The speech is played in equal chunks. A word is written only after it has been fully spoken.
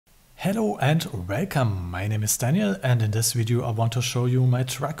Hello and welcome, my name is Daniel and in this video I want to show you my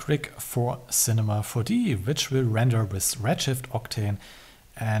track rig for Cinema 4D, which will render with Redshift, Octane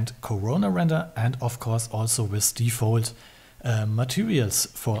and Coronarenderer, and of course also with default materials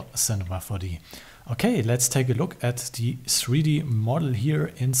for Cinema 4D. Okay, let's take a look at the 3D model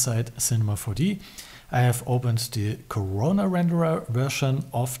here inside Cinema 4D. I have opened the Coronarenderer version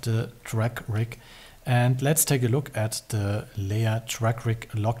of the track rig. And let's take a look at the layer track rig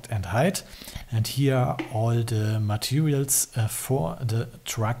locked and hide. And here are all the materials for the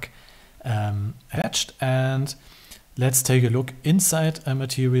track attached. And let's take a look inside a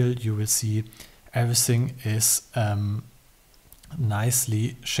material. You will see everything is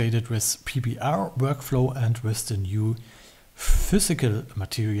nicely shaded with PBR workflow and with the new physical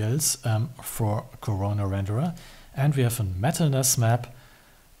materials for Coronarenderer. And we have a metalness map,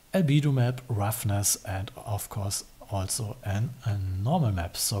 albedo map, roughness, and of course also a normal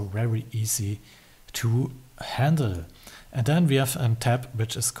map, so very easy to handle. And then we have a tab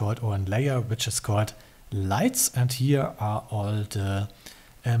which is called, or a layer which is called lights, and here are all the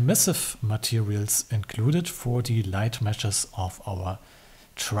emissive materials included for the light meshes of our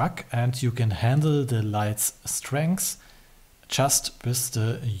truck, and you can handle the lights strengths just with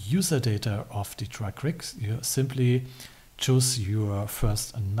the user data of the truck rig. You simply choose your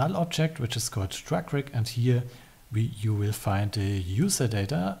first null object, which is called track rig, and here you will find the user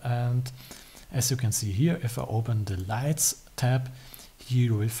data. And as you can see here, if I open the lights tab, here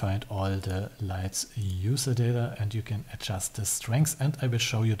you will find all the lights user data, and you can adjust the strengths, and I will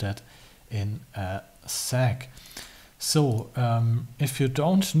show you that in a sec. So if you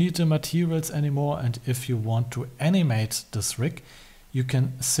don't need the materials anymore and if you want to animate this rig, you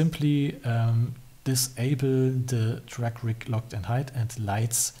can simply disable the track rig locked and hide and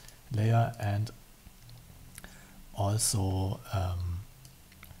lights layer, and also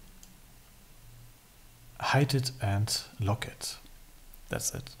hide it and lock it.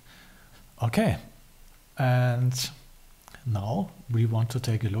 That's it. Okay, and now we want to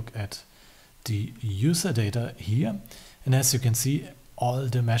take a look at the user data here, and as you can see, all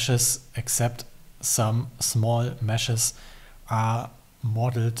the meshes except some small meshes are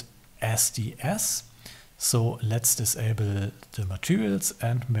modeled SDS. So let's disable the materials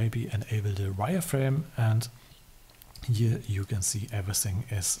and maybe enable the wireframe, and here you can see everything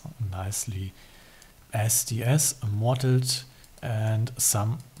is nicely SDS modeled, and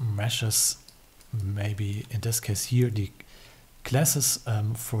some meshes, maybe in this case here the classes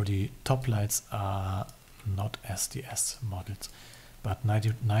for the top lights are not SDS modeled, but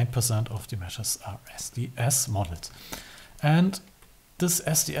 99% of the meshes are SDS modeled. And this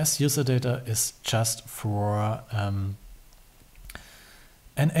SDS user data is just for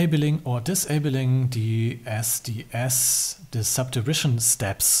enabling or disabling the SDS, the subdivision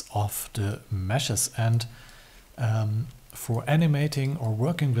steps of the meshes. And for animating or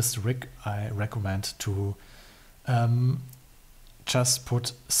working with the rig, I recommend to just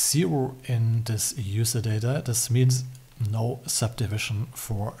put 0 in this user data. This means no subdivision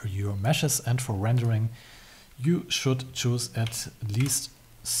for your meshes, and for rendering you should choose at least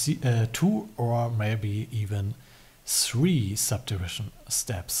 2 or maybe even 3 subdivision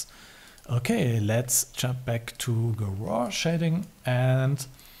steps. Okay, let's jump back to garage shading and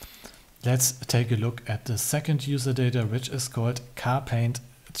let's take a look at the second user data, which is called car paint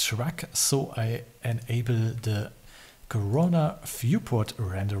truck. So I enable the Corona viewport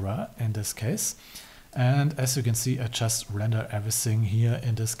renderer in this case. And as you can see, I just render everything here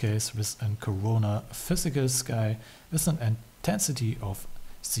in this case with a Corona physical sky with an intensity of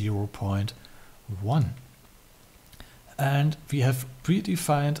 0.1. And we have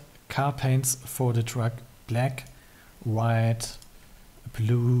predefined car paints for the truck: black, white,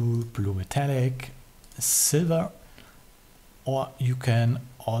 blue, blue metallic, silver, or you can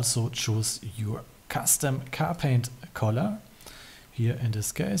also choose your custom car paint color. Here in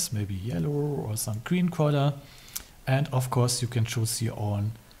this case, maybe yellow or some green color. And of course you can choose your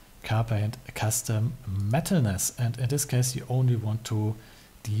own car paint custom metalness. And in this case you only want to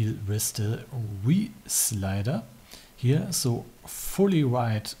deal with the V slider here. So fully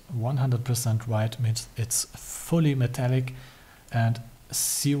white, 100% white means it's fully metallic, and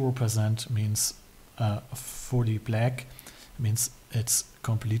 0% means fully black, means it's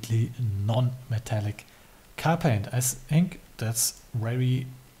completely non-metallic car paint. I think that's very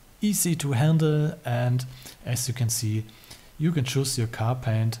easy to handle, and as you can see, you can choose your car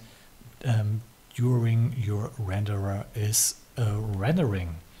paint during your renderer is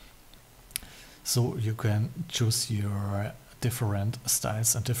rendering. So you can choose your different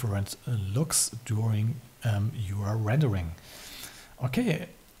styles and different looks during your rendering. Okay,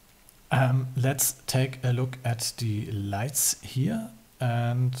 Let's take a look at the lights here,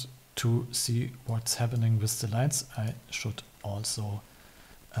 and to see what's happening with the lights I should also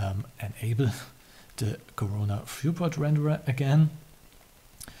enable the Corona viewport renderer again,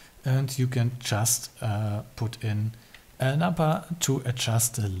 and you can just put in a number to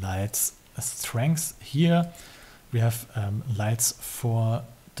adjust the lights strength. Here we have lights for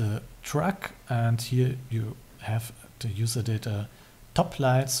the truck, and here you have the user data top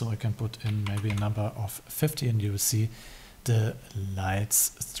light, so I can put in maybe a number of 50 and you will see the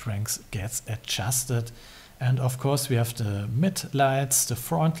lights strength gets adjusted. And of course we have the mid lights, the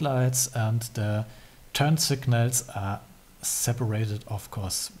front lights, and the turn signals are separated, of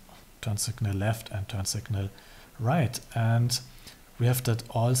course, turn signal left and turn signal right. And we have that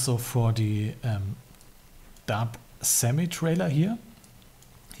also for the dump semi-trailer here.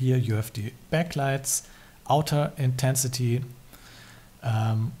 Here you have the backlights, outer intensity,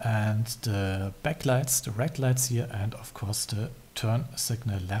 and the backlights, the red lights here, and of course the turn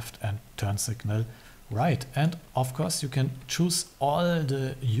signal left and turn signal right. And of course you can choose all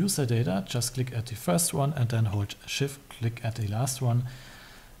the user data. Just click at the first one and then hold shift, click at the last one,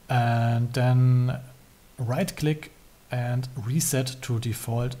 and then right click and reset to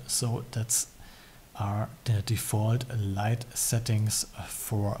default. So that's are the default light settings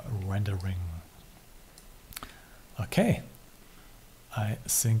for rendering. Okay, I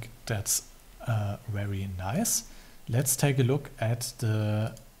think that's very nice. Let's take a look at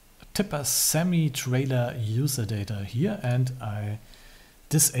the tipper semi-trailer user data here, and I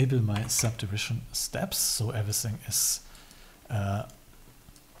disable my subdivision steps so everything is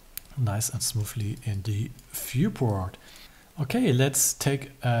nice and smoothly in the viewport. Okay, let's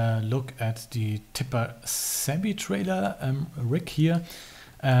take a look at the tipper semi-trailer rig here,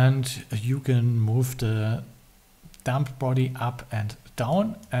 and you can move the dump body up and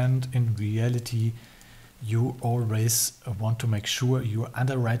down, and in reality you always want to make sure your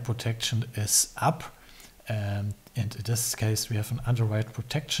underride protection is up, and in this case we have an underride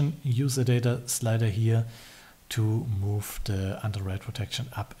protection user data slider here to move the underride protection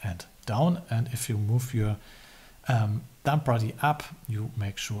up and down. And if you move your dump body up, you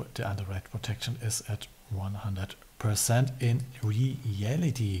make sure the underride protection is at 100% in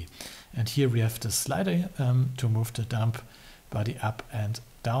reality. And here we have the slider to move the dump body up and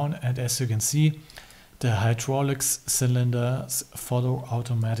down, and as you can see the hydraulics cylinders follow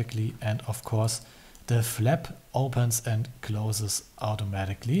automatically, and of course the flap opens and closes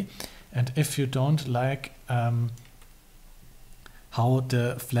automatically. And if you don't like how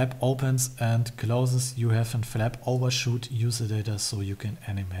the flap opens and closes, you have a flap overshoot user data, so you can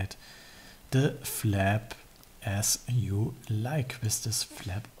animate the flap as you like with this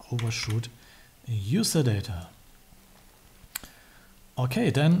flap overshoot user data. Okay,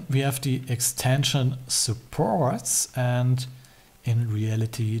 then we have the extension supports, and in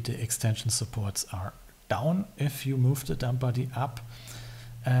reality the extension supports are down if you move the dump body up,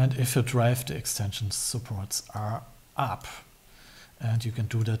 and if you drive the extension supports are up. And you can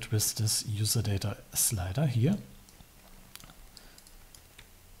do that with this user data slider here.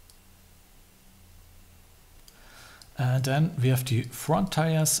 And then we have the front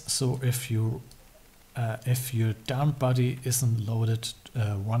tires. So if your dump body isn't loaded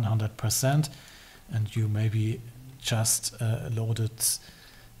 100% and you maybe just loaded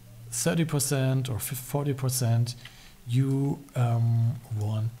 30% or 40%, you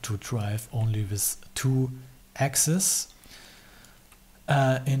want to drive only with 2 axes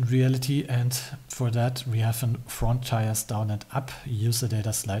in reality, and for that we have a front tires down and up user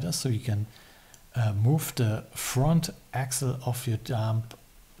data slider, so you can move the front axle of your dump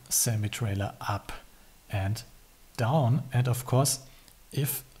semi-trailer up and down. And of course,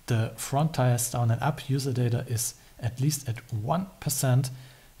 if the front tires down and up user data is at least at 1%,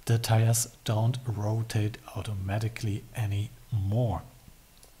 the tires don't rotate automatically anymore.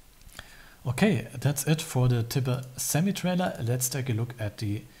 Okay, that's it for the tipper semi-trailer. Let's take a look at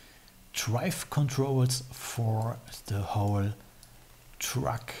the drive controls for the whole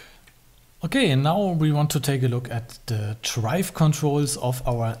truck. Okay, and now we want to take a look at the drive controls of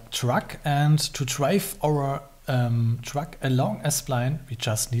our truck. And to drive our truck along a spline, we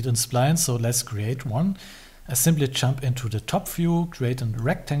just need a spline, so let's create one. I simply jump into the top view, create a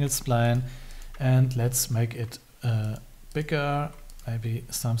rectangle spline, and let's make it bigger, maybe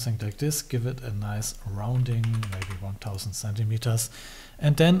something like this, give it a nice rounding, maybe 1000 centimeters.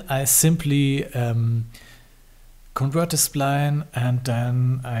 And then I simply convert the spline, and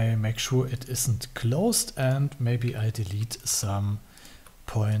then I make sure it isn't closed, and maybe I delete some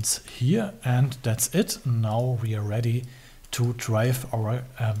points here, and that's it. Now we are ready to drive our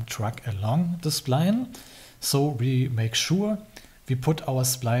truck along the spline. So we make sure we put our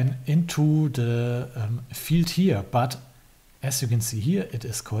spline into the field here, but as you can see here, it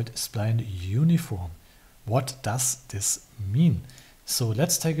is called spline uniform. What does this mean? So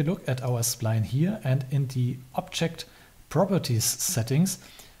let's take a look at our spline here, and in the object properties settings,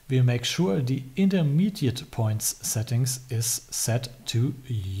 we make sure the intermediate points settings is set to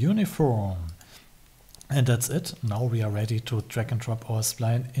uniform. And that's it. Now we are ready to drag and drop our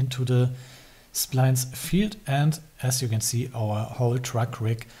spline into the spline's field, and as you can see, our whole truck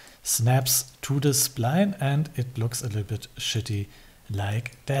rig snaps to the spline and it looks a little bit shitty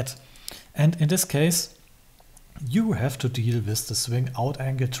like that. And in this case, you have to deal with the swing out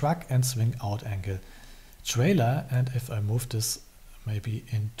angle truck and swing out angle trailer. And if I move this maybe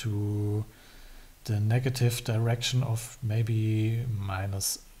into the negative direction of maybe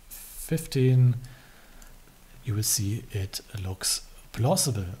 -15, you will see it looks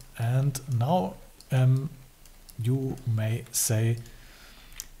plausible. And now you may say,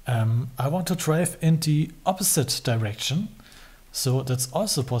 I want to drive in the opposite direction. So that's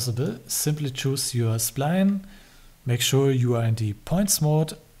also possible. Simply choose your spline, make sure you are in the points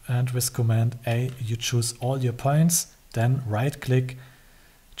mode, and with Command A you choose all your points, then right click,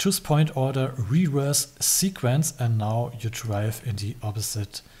 choose point order, reverse sequence, and now you drive in the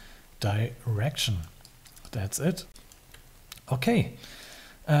opposite direction. That's it. Okay,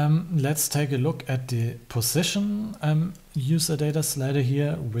 let's take a look at the position user data slider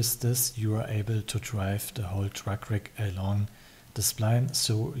here. With this you are able to drive the whole truck rig along the spline.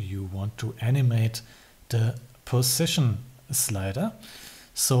 So you want to animate the position slider.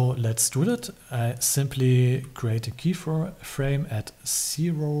 So let's do that. I simply create a keyframe at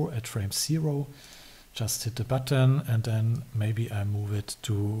frame 0, just hit the button, and then maybe I move it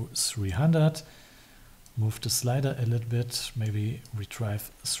to 300. Move the slider a little bit, maybe we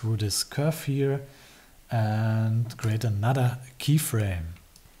drive through this curve here and create another keyframe.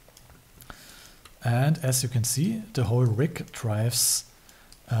 And as you can see, the whole rig drives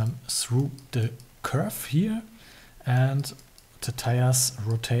through the curve here, and the tires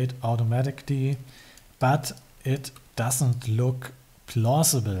rotate automatically, but it doesn't look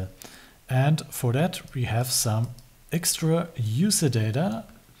plausible. And for that we have some extra user data,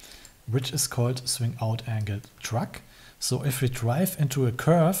 which is called swing out angle truck. So if we drive into a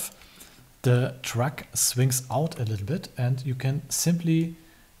curve, the truck swings out a little bit, and you can simply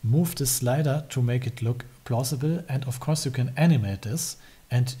move the slider to make it look plausible. And of course you can animate this,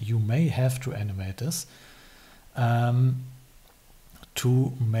 and you may have to animate this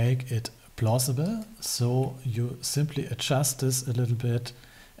to make it plausible. So you simply adjust this a little bit,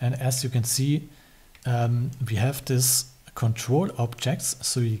 and as you can see, we have this control objects,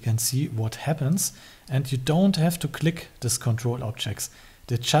 so you can see what happens, and you don't have to click this control objects.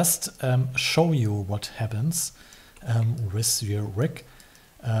 They just show you what happens with your rig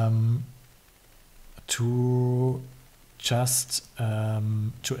to adjust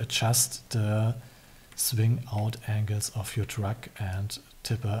the swing out angles of your truck and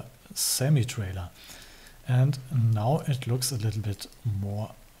tipper semi-trailer. And now it looks a little bit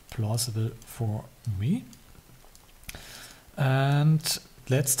more plausible for me. And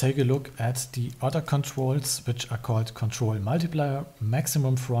let's take a look at the other controls, which are called control multiplier,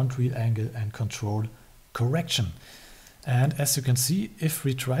 maximum front wheel angle, and control correction. And as you can see, if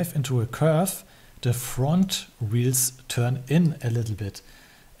we drive into a curve, the front wheels turn in a little bit.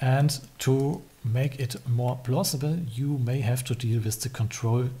 And to make it more plausible, you may have to deal with the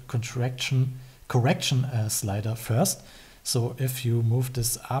control correction slider first. So if you move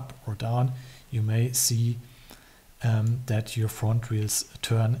this up or down, you may see that your front wheels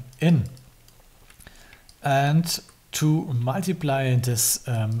turn in. And to multiply this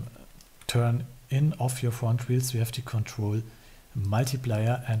turn in of your front wheels, we have the control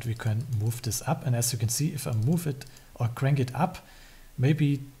multiplier, and we can move this up. And as you can see, if I move it or crank it up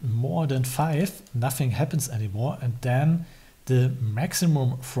maybe more than 5, nothing happens anymore, and then the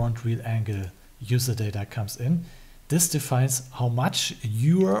maximum front wheel angle user data comes in. This defines how much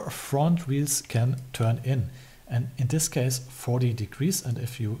your front wheels can turn in, and in this case 40 degrees, and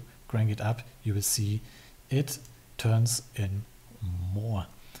if you crank it up you will see it turns in more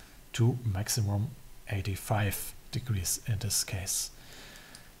to maximum 85 degrees in this case.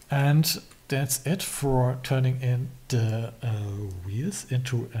 And that's it for turning in the wheels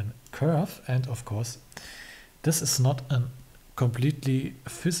into a curve. And of course this is not a completely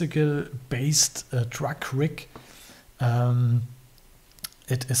physical based truck rig.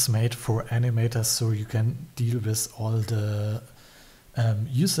 It is made for animators, so you can deal with all the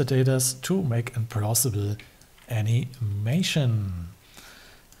user data to make a plausible animation.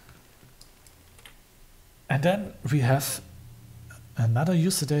 And then we have another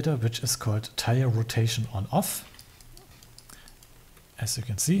user data which is called tire rotation on off. As you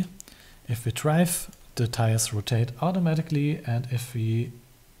can see, if we drive, the tires rotate automatically, and if we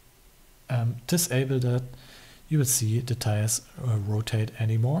disable that, you will see the tires rotate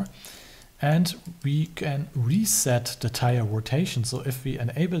anymore. And we can reset the tire rotation. So if we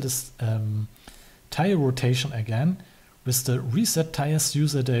enable this tire rotation again, with the reset tires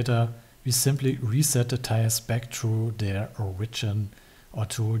user data, we simply reset the tires back to their origin or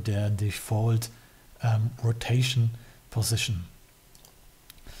to their default rotation position.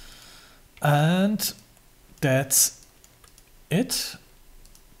 And that's it.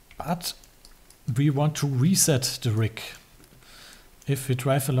 But we want to reset the rig. If we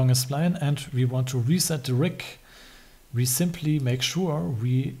drive along a spline and we want to reset the rig, we simply make sure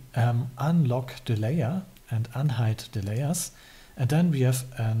we unlock the layer and unhide the layers. And then we have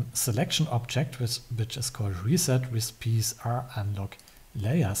a selection object which is called reset with PSR unlock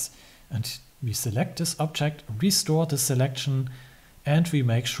layers. And we select this object, restore the selection, and we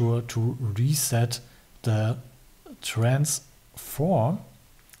make sure to reset the transform.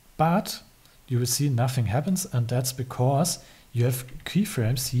 But you will see nothing happens, and that's because you have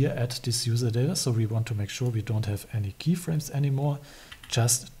keyframes here at this user data. So we want to make sure we don't have any keyframes anymore.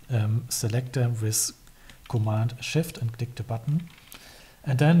 Just select them with Command Shift and click the button.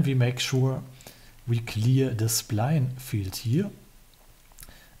 And then we make sure we clear the spline field here.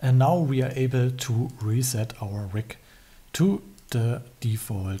 And now we are able to reset our rig to the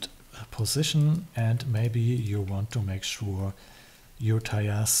default position. And maybe you want to make sure your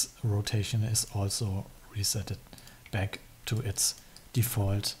tires rotation is also resetted back to its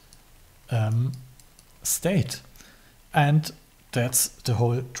default state. And that's the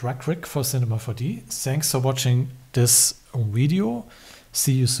whole drag rig for Cinema 4D. Thanks for watching this video.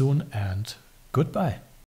 See you soon and goodbye.